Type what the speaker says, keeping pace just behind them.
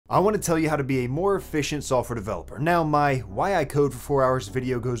I want to tell you how to be a more efficient software developer. Now, my Why I Code for 4 Hours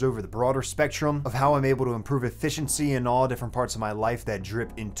video goes over the broader spectrum of how I'm able to improve efficiency in all different parts of my life that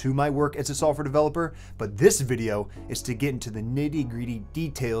drip into my work as a software developer, but this video is to get into the nitty-gritty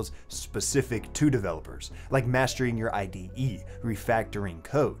details specific to developers, like mastering your IDE, refactoring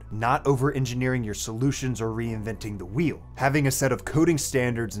code, not over-engineering your solutions or reinventing the wheel, having a set of coding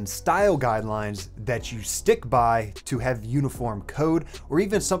standards and style guidelines that you stick by to have uniform code, or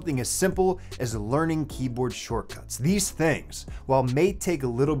even something as simple as learning keyboard shortcuts. These things, while may take a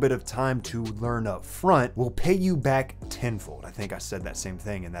little bit of time to learn up front, will pay you back tenfold. I think I said that same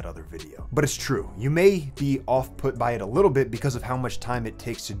thing in that other video. But it's true. You may be off-put by it a little bit because of how much time it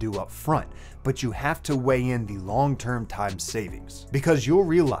takes to do up front, but you have to weigh in the long-term time savings, because you'll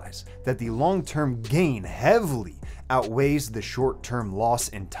realize that the long-term gain heavily outweighs the short-term loss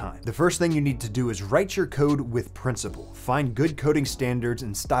in time. The first thing you need to do is write your code with principle. Find good coding standards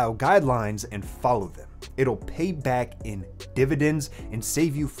and style guidelines and follow them. It'll pay back in dividends and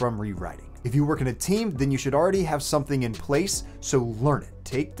save you from rewriting. If you work in a team, then you should already have something in place, so learn it.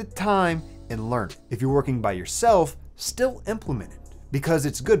 Take the time and learn it. If you're working by yourself, still implement it, because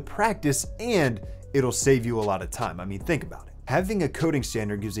it's good practice and it'll save you a lot of time. I mean, think about it. Having a coding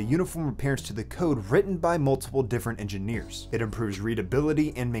standard gives a uniform appearance to the code written by multiple different engineers. It improves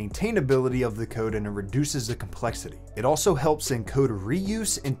readability and maintainability of the code, and it reduces the complexity. It also helps in code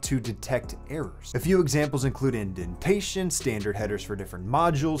reuse and to detect errors. A few examples include indentation, standard headers for different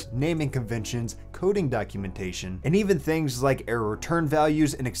modules, naming conventions, coding documentation, and even things like error return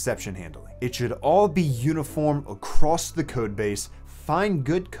values and exception handling. It should all be uniform across the code base. Find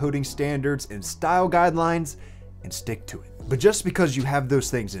good coding standards and style guidelines and stick to it. But just because you have those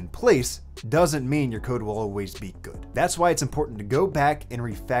things in place doesn't mean your code will always be good. That's why it's important to go back and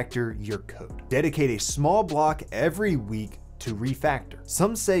refactor your code. Dedicate a small block every week to refactor.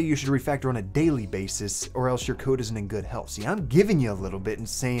 Some say you should refactor on a daily basis or else your code isn't in good health. See, I'm giving you a little bit and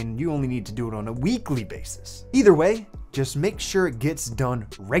saying you only need to do it on a weekly basis. Either way, just make sure it gets done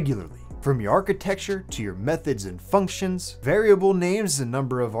regularly. From your architecture to your methods and functions, variable names, the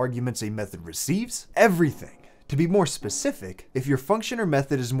number of arguments a method receives, everything. To be more specific, if your function or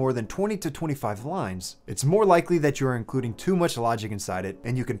method is more than 20 to 25 lines, it's more likely that you are including too much logic inside it,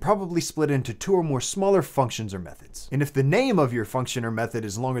 and you can probably split it into 2 or more smaller functions or methods. And if the name of your function or method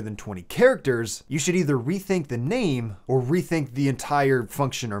is longer than 20 characters, you should either rethink the name or rethink the entire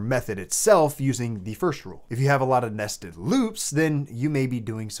function or method itself using the first rule. If you have a lot of nested loops, then you may be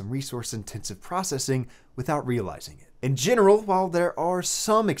doing some resource-intensive processing without realizing it. In general, while there are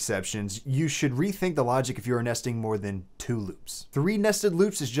some exceptions, you should rethink the logic if you are nesting more than 2 loops. 3 nested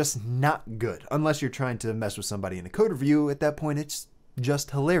loops is just not good, unless you're trying to mess with somebody in a code review. At that point, it's just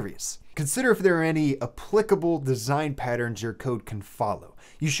hilarious. Consider if there are any applicable design patterns your code can follow.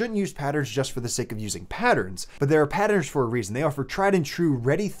 You shouldn't use patterns just for the sake of using patterns, but there are patterns for a reason. They offer tried and true,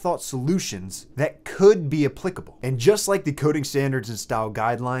 ready-thought solutions that could be applicable. And just like the coding standards and style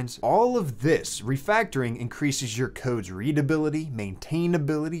guidelines, all of this refactoring increases your code's readability,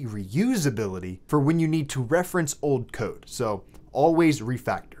 maintainability, reusability for when you need to reference old code. So always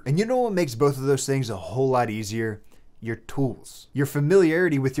refactor. And you know what makes both of those things a whole lot easier? Your tools. Your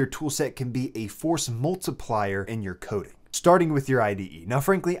familiarity with your toolset can be a force multiplier in your coding. Starting with your IDE. Now,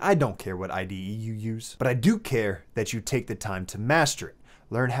 frankly, I don't care what IDE you use, but I do care that you take the time to master it.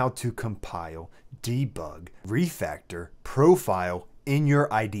 Learn how to compile, debug, refactor, profile in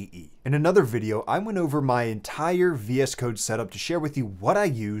your IDE. In another video, I went over my entire VS Code setup to share with you what I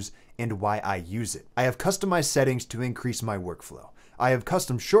use and why I use it. I have customized settings to increase my workflow. I have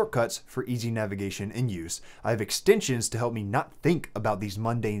custom shortcuts for easy navigation and use. I have extensions to help me not think about these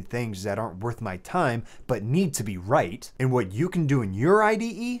mundane things that aren't worth my time but need to be right. And what you can do in your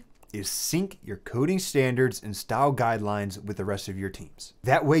IDE is sync your coding standards and style guidelines with the rest of your teams.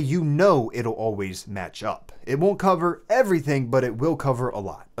 That way you know it'll always match up. It won't cover everything, but it will cover a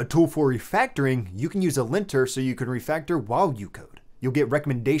lot. A tool for refactoring, you can use a linter so you can refactor while you code. You'll get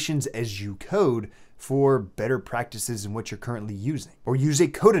recommendations as you code for better practices in what you're currently using. Or use a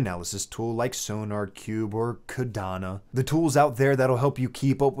code analysis tool like SonarQube or Kodana. The tools out there that'll help you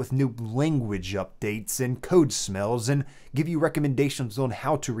keep up with new language updates and code smells and give you recommendations on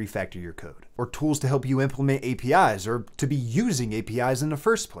how to refactor your code. Or tools to help you implement APIs or to be using APIs in the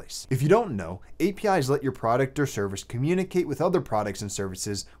first place. If you don't know, APIs let your product or service communicate with other products and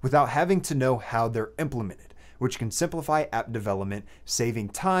services without having to know how they're implemented, which can simplify app development, saving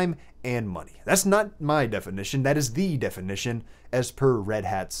time and money. That's not my definition, that is the definition as per Red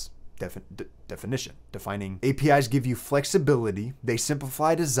Hat's Defining APIs give you flexibility, they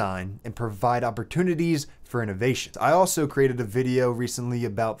simplify design, and provide opportunities for innovation. I also created a video recently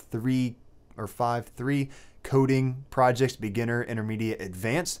about 3 coding projects: beginner, intermediate,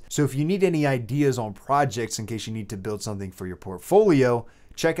 advanced. So if you need any ideas on projects in case you need to build something for your portfolio,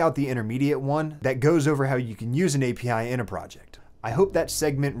 check out the intermediate one that goes over how you can use an API in a project. I hope that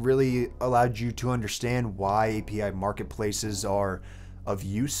segment really allowed you to understand why API marketplaces are of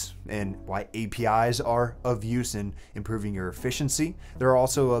use and why APIs are of use in improving your efficiency. There are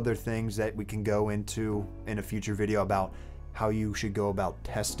also other things that we can go into in a future video about how you should go about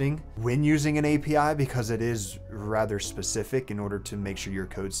testing when using an API, because it is rather specific in order to make sure your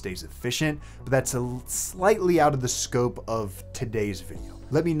code stays efficient, but that's slightly out of the scope of today's video.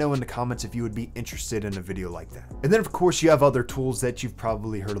 Let me know in the comments if you would be interested in a video like that. And then of course you have other tools that you've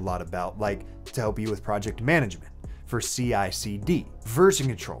probably heard a lot about, like to help you with project management, for CI/CD, version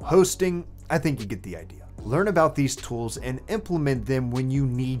control, hosting. I think you get the idea. Learn about these tools and implement them when you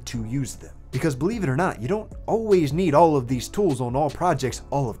need to use them. Because believe it or not, you don't always need all of these tools on all projects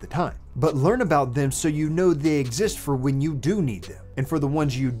all of the time. But learn about them so you know they exist for when you do need them. And for the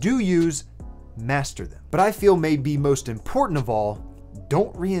ones you do use, master them. But I feel maybe most important of all,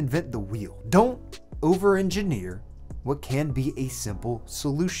 don't reinvent the wheel. Don't over-engineer what can be a simple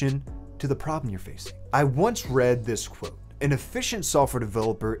solution to the problem you're facing. I once read this quote: "An efficient software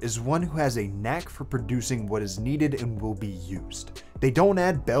developer is one who has a knack for producing what is needed and will be used. They don't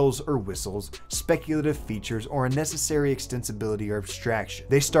add bells or whistles, speculative features, or unnecessary extensibility or abstraction.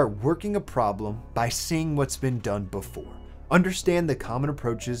 They start working a problem by seeing what's been done before, understand the common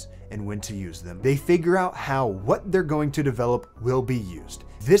approaches and when to use them. They figure out how what they're going to develop will be used.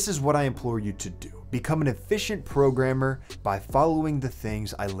 This is what I implore you to do. Become an efficient programmer by following the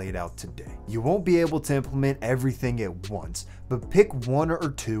things I laid out today. You won't be able to implement everything at once, but pick 1 or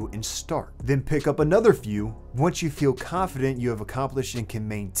 2 and start. Then pick up another few once you feel confident you have accomplished and can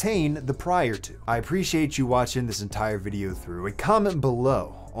maintain the prior 2. I appreciate you watching this entire video through. A comment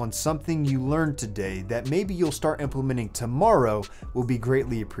below on something you learned today that maybe you'll start implementing tomorrow will be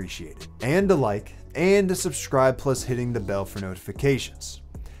greatly appreciated. And a like and a subscribe, plus hitting the bell for notifications.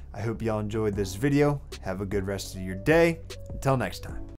 I hope y'all enjoyed this video. Have a good rest of your day. Until next time.